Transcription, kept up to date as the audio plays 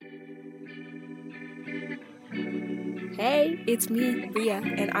Hey, it's me, Bria,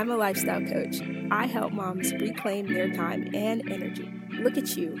 and I'm a lifestyle coach. I help moms reclaim their time and energy. Look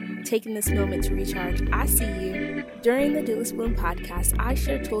at you, taking this moment to recharge. I see you. During the Doulas Bloom podcast, I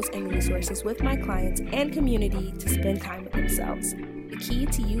share tools and resources with my clients and community to spend time with themselves. The key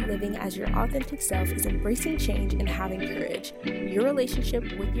to you living as your authentic self is embracing change and having courage. Your relationship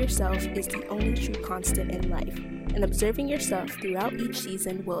with yourself is the only true constant in life, and observing yourself throughout each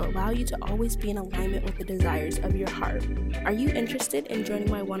season will allow you to always be in alignment with the desires of your heart. Are you interested in joining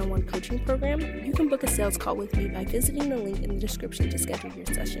my one-on-one coaching program? You can book a sales call with me by visiting the link in the description to schedule your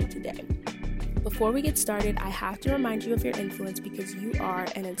session today. Before we get started, I have to remind you of your influence because you are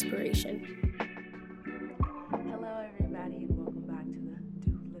an inspiration. Hello, everybody, and welcome back to the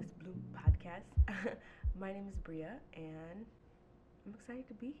Doulas Bloom podcast. My name is Bria, and I'm excited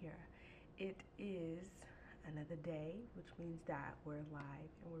to be here. It is another day, which means that we're live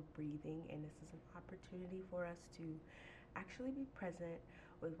and we're breathing, and this is an opportunity for us to actually be present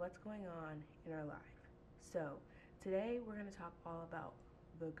with what's going on in our life. So, today we're going to talk all about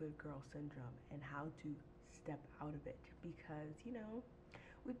the good girl syndrome and how to step out of it because,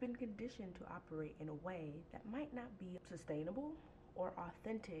 we've been conditioned to operate in a way that might not be sustainable or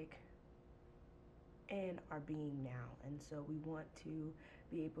authentic in our being now. And so we want to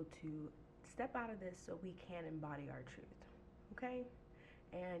be able to step out of this so we can embody our truth. Okay?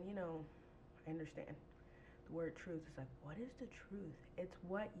 And I understand the word truth is like, what is the truth? It's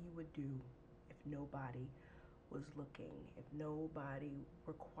what you would do if nobody was looking, if nobody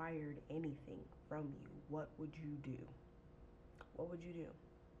required anything from you. What would you do? What would you do?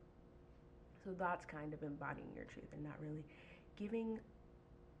 So that's kind of embodying your truth and not really giving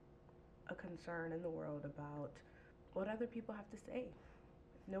a concern in the world about what other people have to say.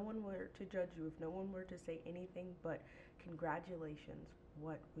 If no one were to judge you, if no one were to say anything but congratulations,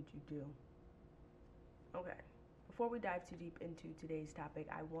 what would you do? Okay. Before we dive too deep into today's topic,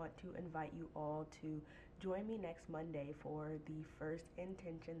 I want to invite you all to join me next Monday for the first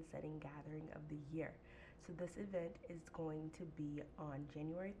intention setting gathering of the year. So this event is going to be on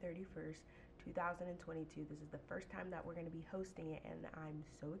January 31st, 2022. This is the first time that we're going to be hosting it, and I'm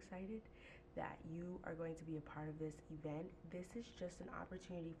so excited that you are going to be a part of this event. This is just an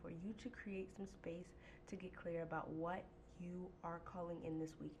opportunity for you to create some space to get clear about what you are calling in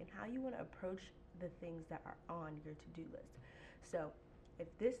this week and how you want to approach the things that are on your to-do list. So if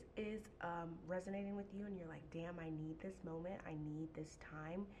this is resonating with you and you're like, damn, I need this moment, I need this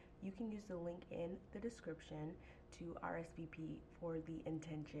time, you can use the link in the description to RSVP for the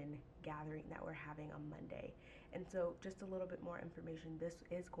intention gathering that we're having on Monday. And so just a little bit more information, this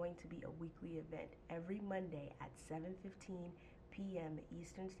is going to be a weekly event. Every Monday at 7:15 p.m.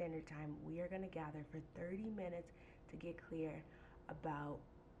 Eastern Standard Time, we are going to gather for 30 minutes to get clear about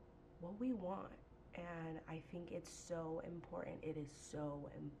what we want. And I think it's so important. It is so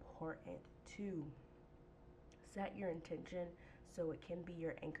important to set your intention so it can be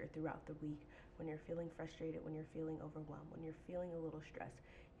your anchor throughout the week. When you're feeling frustrated, when you're feeling overwhelmed, when you're feeling a little stressed,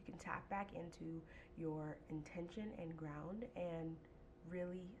 you can tap back into your intention and ground and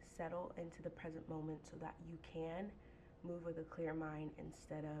really settle into the present moment so that you can move with a clear mind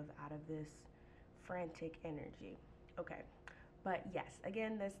instead of out of this frantic energy. Okay. But yes,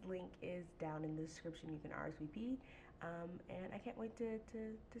 again, this link is down in the description. You can RSVP, and I can't wait to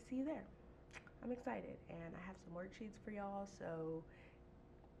see you there. I'm excited, and I have some worksheets for y'all, so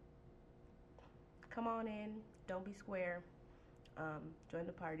come on in, don't be square, join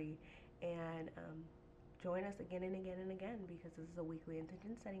the party, and join us again and again and again because this is a weekly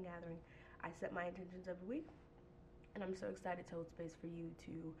intention setting gathering. I set my intentions every week, and I'm so excited to hold space for you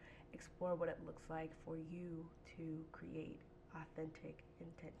to explore what it looks like for you to create authentic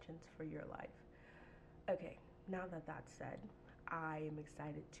intentions for your life. Okay, now that that's said, I am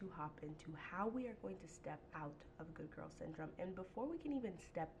excited to hop into how we are going to step out of good girl syndrome. And before we can even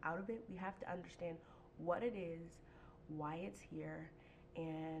step out of it, we have to understand what it is, why it's here,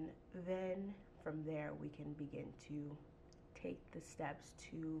 and then from there we can begin to take the steps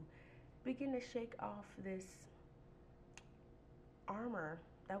to begin to shake off this armor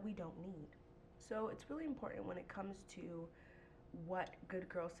that we don't need. So it's really important when it comes to what good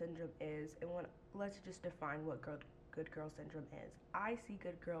girl syndrome is, and let's just define what good girl syndrome is. I see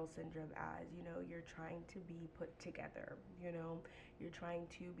good girl syndrome as, you're trying to be put together, you're trying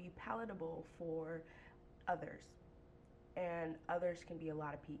to be palatable for others. And others can be a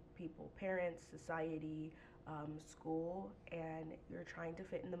lot of people, parents, society, school, and you're trying to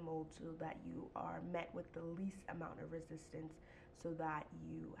fit in the mold so that you are met with the least amount of resistance so that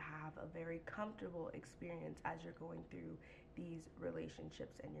you have a very comfortable experience as you're going through these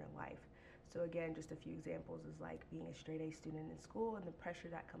relationships in your life. So again, just a few examples is like being a straight A student in school and the pressure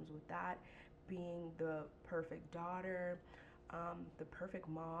that comes with that, being the perfect daughter, the perfect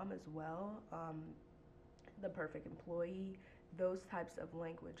mom as well, the perfect employee. Those types of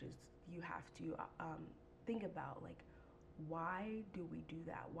languages you have to think about, like, why do we do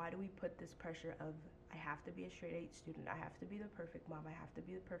that? Why do we put this pressure of, I have to be a straight A student, I have to be the perfect mom, I have to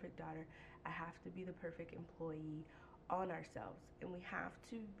be the perfect daughter, I have to be the perfect employee on ourselves? And we have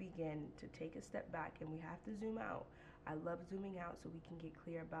to begin to take a step back and we have to zoom out. I love zooming out so we can get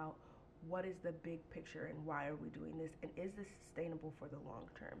clear about what is the big picture and why are we doing this, and is this sustainable for the long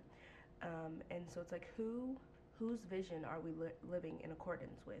term? And so it's like, whose vision are we living in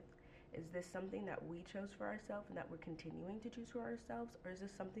accordance with? Is this something that we chose for ourselves and that we're continuing to choose for ourselves, or is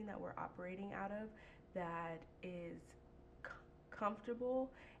this something that we're operating out of that is comfortable?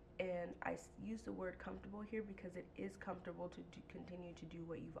 And I use the word comfortable here because it is comfortable to continue to do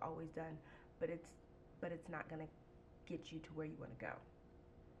what you've always done, but it's not going to get you to where you want to go.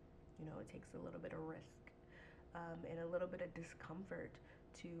 You know, it takes a little bit of risk and a little bit of discomfort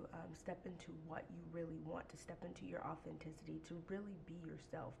to step into what you really want, to step into your authenticity, to really be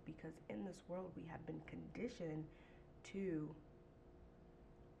yourself, because in this world we have been conditioned to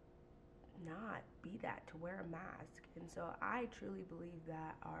not be that, to wear a mask. And so I truly believe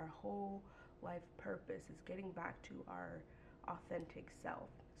that our whole life purpose is getting back to our authentic self.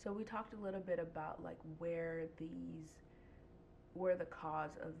 So we talked a little bit about like where the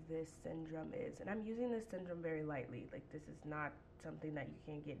cause of this syndrome is. And I'm using this syndrome very lightly. Like, this is not something that you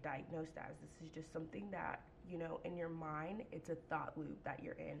can get diagnosed as. This is just something that, you know, in your mind, it's a thought loop that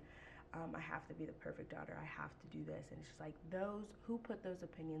you're in. I have to be the perfect daughter. I have to do this. And it's just like, who put those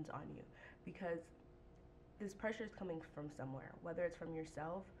opinions on you? Because this pressure is coming from somewhere, whether it's from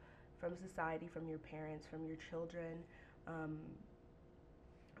yourself, from society, from your parents, from your children,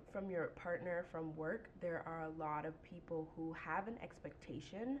 from your partner, from work. There are a lot of people who have an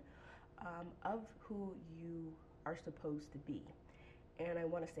expectation of who you are supposed to be. And I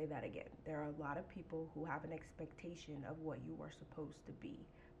want to say that again. There are a lot of people who have an expectation of what you are supposed to be,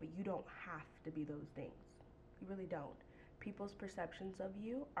 but you don't have to be those things. You really don't. People's perceptions of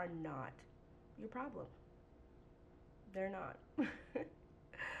you are not your problem. They're not.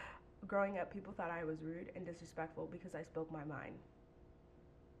 Growing up, people thought I was rude and disrespectful because I spoke my mind.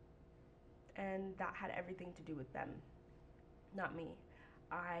 And that had everything to do with them, not me.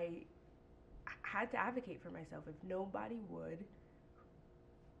 I had to advocate for myself. If nobody would,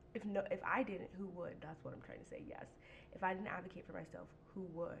 if I didn't, who would? That's what I'm trying to say. Yes. If I didn't advocate for myself, who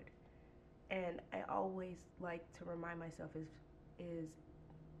would? And I always like to remind myself is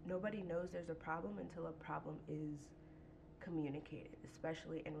nobody knows there's a problem until a problem is communicated,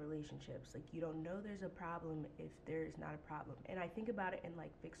 especially in relationships. Like, you don't know there's a problem if there's not a problem. And I think about it in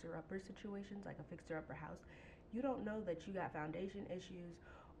like fixer-upper situations, like a fixer-upper house. You don't know that you got foundation issues,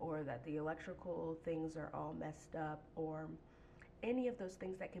 or that the electrical things are all messed up, or any of those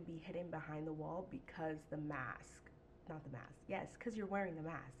things that can be hidden behind the wall because because you're wearing the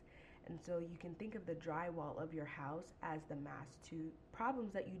mask. And so you can think of the drywall of your house as the mask to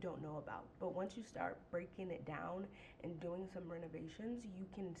problems that you don't know about. But once you start breaking it down and doing some renovations, you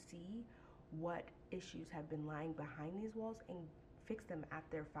can see what issues have been lying behind these walls and fix them at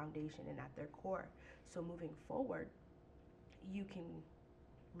their foundation and at their core. So moving forward, you can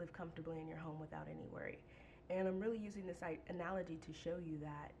live comfortably in your home without any worry. And I'm really using this analogy to show you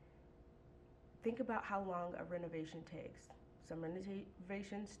that, think about how long a renovation takes. Some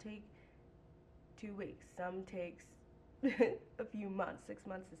renovations take 2 weeks. Some takes a few months, 6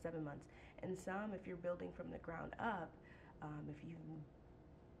 months to 7 months. And some, if you're building from the ground up, if you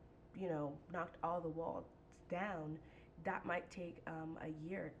knocked all the walls down, that might take a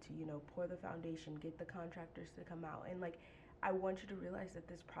year to, pour the foundation, get the contractors to come out. And like, I want you to realize that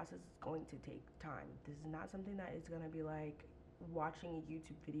this process is going to take time. This is not something that is going to be like watching a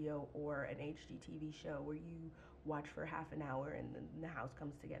YouTube video or an HGTV show where you watch for half an hour and then the house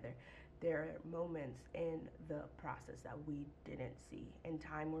comes together. There are moments in the process that we didn't see, in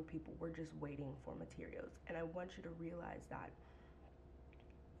time where people were just waiting for materials. And I want you to realize that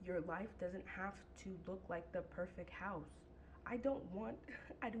your life doesn't have to look like the perfect house. I do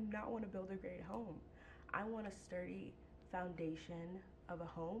not want to build a great home. I want a sturdy foundation of a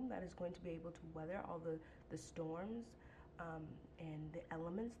home that is going to be able to weather all the storms and the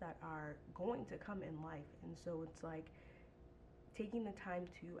elements that are going to come in life. And so it's like, taking the time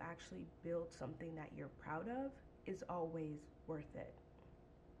to actually build something that you're proud of is always worth it.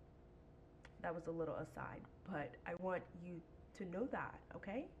 That was a little aside, but I want you to know that,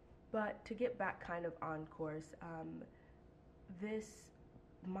 okay? But to get back kind of on course, this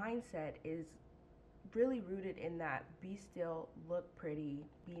mindset is really rooted in that be still, look pretty,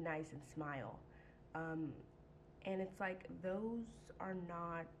 be nice, and smile. Um, and it's like those are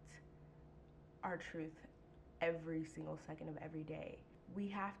not our truth every single second of every day. We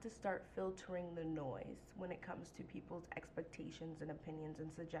have to start filtering the noise when it comes to people's expectations and opinions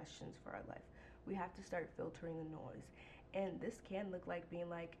and suggestions for our life. We have to start filtering the noise. And this can look like being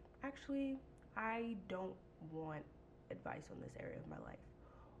like, actually, I don't want advice on this area of my life.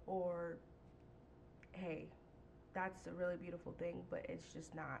 Or, hey, that's a really beautiful thing, but it's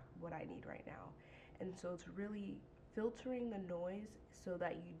just not what I need right now. And so it's really filtering the noise so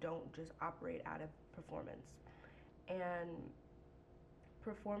that you don't just operate out of performance. And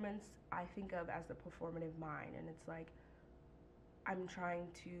performance, I think of as the performative mind, and it's like I'm trying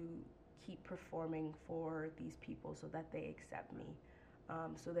to keep performing for these people so that they accept me,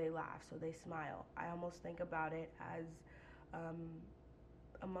 so they laugh, so they smile. I almost think about it as um,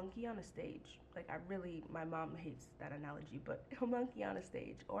 a monkey on a stage. Like, my mom hates that analogy, but a monkey on a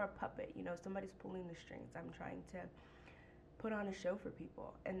stage or a puppet, somebody's pulling the strings. I'm trying to put on a show for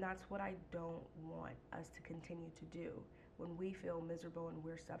people, and that's what I don't want us to continue to do. When we feel miserable and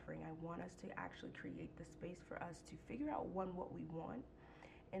we're suffering, I want us to actually create the space for us to figure out, one, what we want,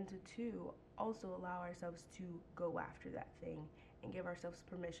 and to two, also allow ourselves to go after that thing and give ourselves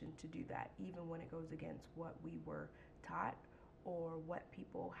permission to do that, even when it goes against what we were taught or what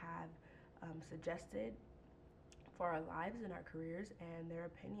people have suggested for our lives and our careers and their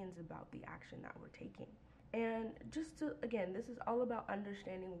opinions about the action that we're taking. And just to, again, this is all about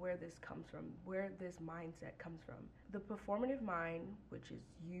understanding where this comes from, where this mindset comes from. The performative mind, which is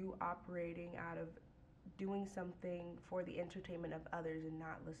you operating out of doing something for the entertainment of others and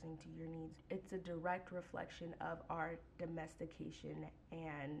not listening to your needs, it's a direct reflection of our domestication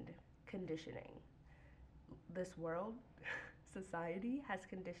and conditioning. This world, society, has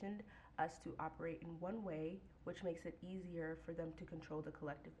conditioned us to operate in one way, which makes it easier for them to control the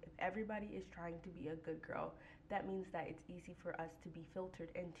collective. If everybody is trying to be a good girl, that means that it's easy for us to be filtered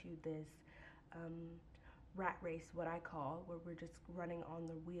into this rat race, what I call, where we're just running on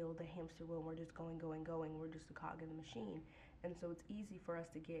the wheel, the hamster wheel, and we're just going. We're just a cog in the machine. And so it's easy for us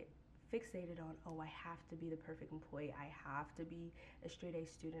to get fixated on, oh, I have to be the perfect employee, I have to be a straight A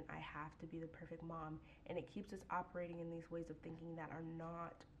student, I have to be the perfect mom. And it keeps us operating in these ways of thinking that are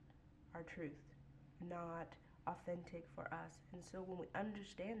not our truth, not authentic for us. And so when we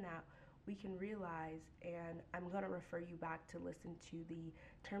understand that, we can realize, and I'm going to refer you back to listen to the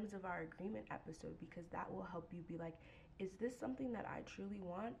Terms of Our Agreement episode, because that will help you be like, is this something that I truly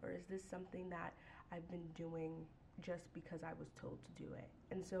want, or is this something that I've been doing just because I was told to do it?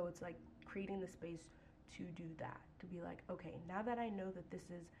 And so it's like creating the space to do that, to be like, okay, now that I know that this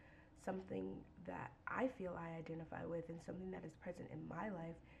is something that I feel I identify with and something that is present in my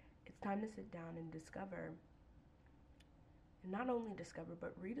life, it's time to sit down and discover, and not only discover,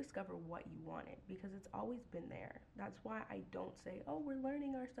 but rediscover what you wanted, because it's always been there. That's why I don't say, oh, we're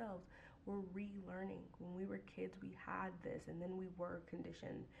learning ourselves. We're relearning. When we were kids, we had this, and then we were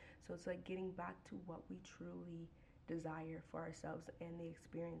conditioned. So it's like getting back to what we truly desire for ourselves and the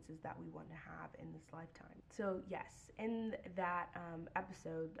experiences that we want to have in this lifetime. So yes, in that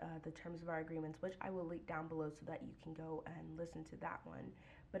episode, the Terms of Our Agreements, which I will link down below so that you can go and listen to that one,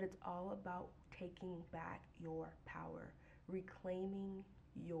 but it's all about taking back your power, reclaiming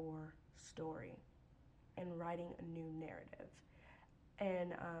your story, and writing a new narrative.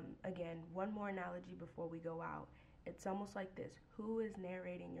 And again, one more analogy before we go out. It's almost like this. Who is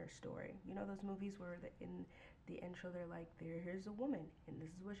narrating your story? You know those movies where in the intro they're like, here's a woman and this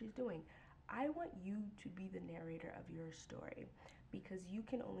is what she's doing. I want you to be the narrator of your story, because you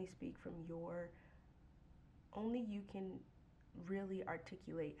can only speak from only you can really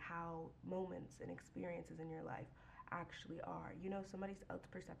articulate how moments and experiences in your life actually are. Somebody else's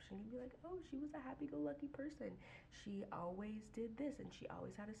perception can be like, oh, she was a happy-go-lucky person. She always did this, and she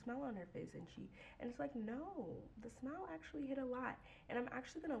always had a smile on her face, and it's like, no, the smile actually hit a lot. And I'm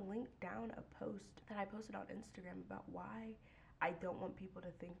actually gonna link down a post that I posted on Instagram about why I don't want people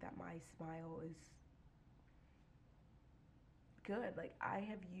to think that my smile is good. Like, I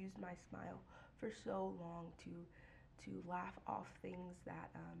have used my smile for so long to laugh off things that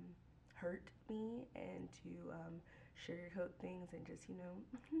hurt me, and to sugarcoat things, and just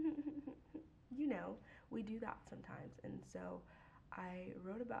we do that sometimes. And so I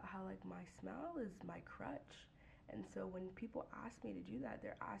wrote about how, like, my smile is my crutch. And so when people ask me to do that,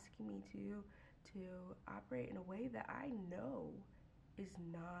 they're asking me to operate in a way that I know is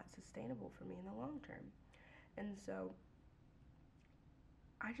not sustainable for me in the long term. And so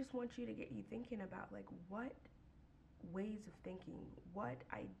I just want you to get you thinking about, like, what ways of thinking? What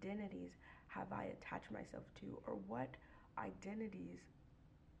identities have I attached myself to, or what identities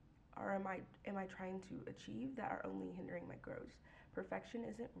or am I trying to achieve that are only hindering my growth? Perfection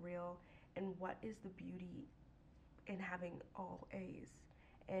isn't real, and what is the beauty in having all A's?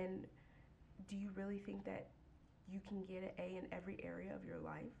 And do you really think that you can get an A in every area of your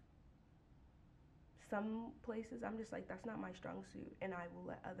life? Some places I'm just like, that's not my strong suit, and I will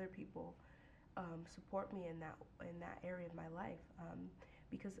let other people support me in that area of my life,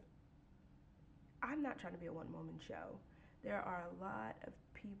 because I'm not trying to be a one woman show. There are a lot of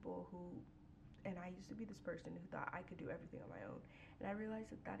people who, and I used to be this person who thought I could do everything on my own, and I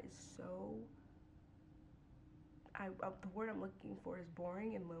realized that that is so. The word I'm looking for is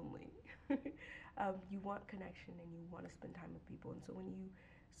boring and lonely. You want connection and you want to spend time with people, and so when you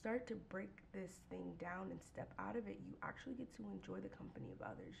start to break this thing down and step out of it, you actually get to enjoy the company of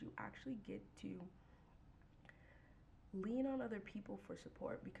others. You actually get to lean on other people for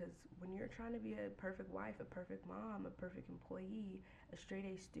support, because when you're trying to be a perfect wife, a perfect mom, a perfect employee, a straight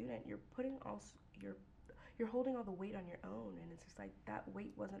A student, you're holding all the weight on your own, and it's just like that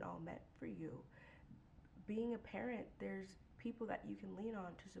weight wasn't all meant for you. Being a parent, there's people that you can lean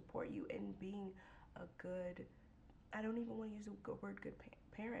on to support you in being a good, I don't even want to use the word good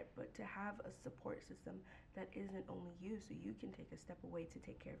parent, but to have a support system that isn't only you, so you can take a step away to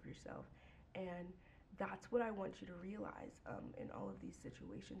take care of yourself. And that's what I want you to realize in all of these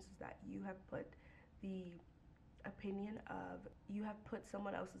situations, is that you have put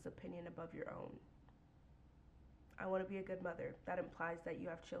someone else's opinion above your own. I want to be a good mother. That implies that you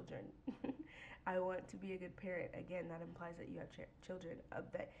have children. I want to be a good parent. Again, that implies that you have children.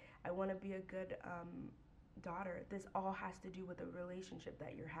 That I want to be a good daughter. This all has to do with the relationship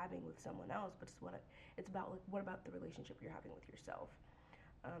that you're having with someone else, but it's about like, what about the relationship you're having with yourself?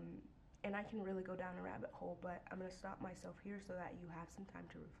 And I can really go down a rabbit hole, but I'm going to stop myself here so that you have some time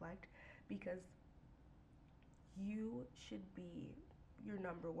to reflect, because you should be your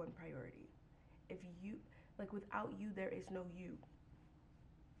number one priority. If you, like, without you, there is no you.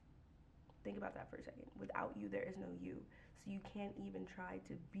 Think about that for a second. Without you, there is no you. So you can't even try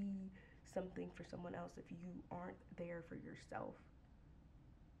to be something for someone else if you aren't there for yourself.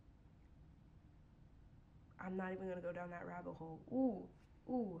 I'm not even going to go down that rabbit hole.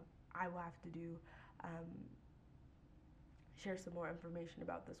 I will have to share some more information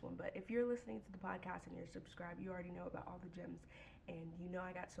about this one. But if you're listening to the podcast and you're subscribed, you already know about all the gems, and you know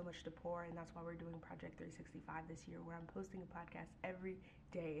I got so much to pour, and that's why we're doing Project 365 this year, where I'm posting a podcast every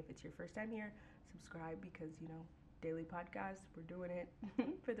day. If it's your first time here, subscribe, because daily podcast, we're doing it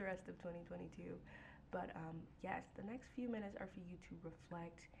for the rest of 2022. But yes, the next few minutes are for you to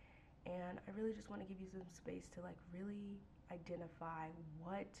reflect, and I really just want to give you some space to like really identify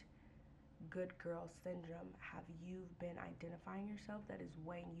what good girl syndrome have you been identifying yourself that is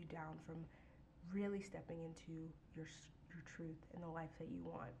weighing you down from really stepping into your truth and the life that you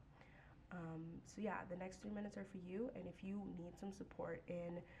want. So yeah, the next 3 minutes are for you, and if you need some support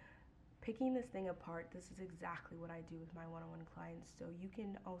in picking this thing apart, this is exactly what I do with my one-on-one clients. So you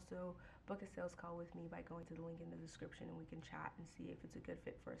can also book a sales call with me by going to the link in the description, and we can chat and see if it's a good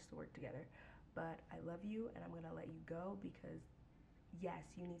fit for us to work together. But I love you, and I'm going to let you go, because yes,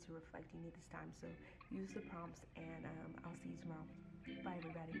 you need to reflect. You need this time. So use the prompts, and I'll see you tomorrow. Bye,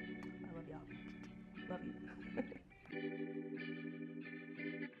 everybody. I love y'all. Love you.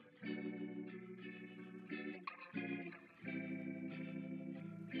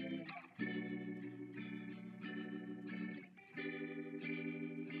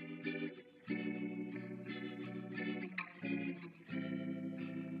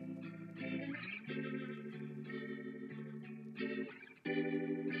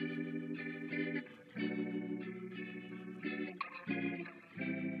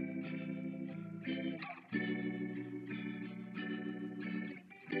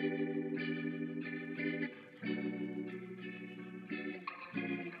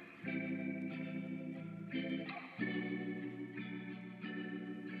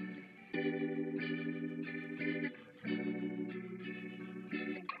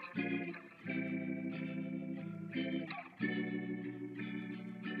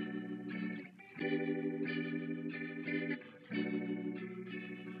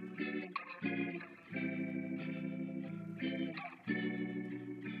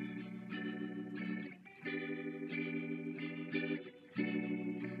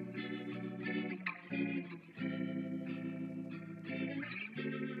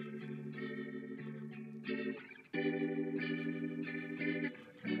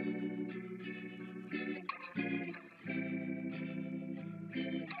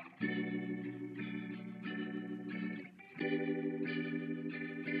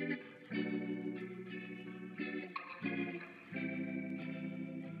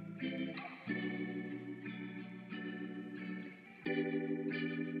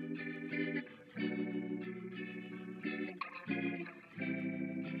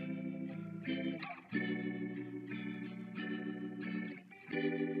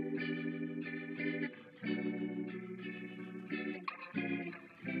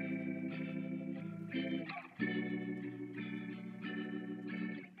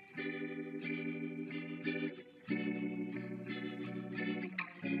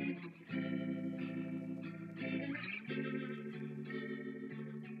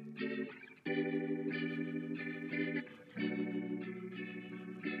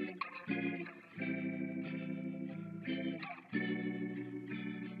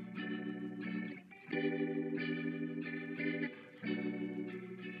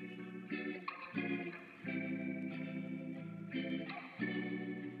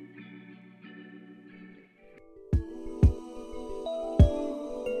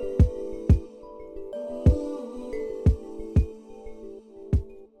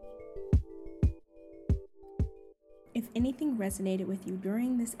 If anything resonated with you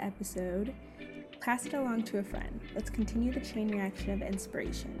during this episode, pass it along to a friend. Let's continue the chain reaction of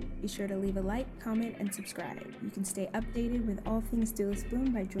inspiration. Be sure to leave a like, comment, and subscribe. You can stay updated with all things Doulas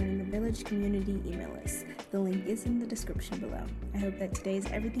Bloom by joining the Village Community email list. The link is in the description below. I hope that today is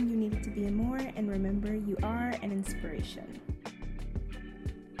everything you needed to be and more, and remember, you are an inspiration.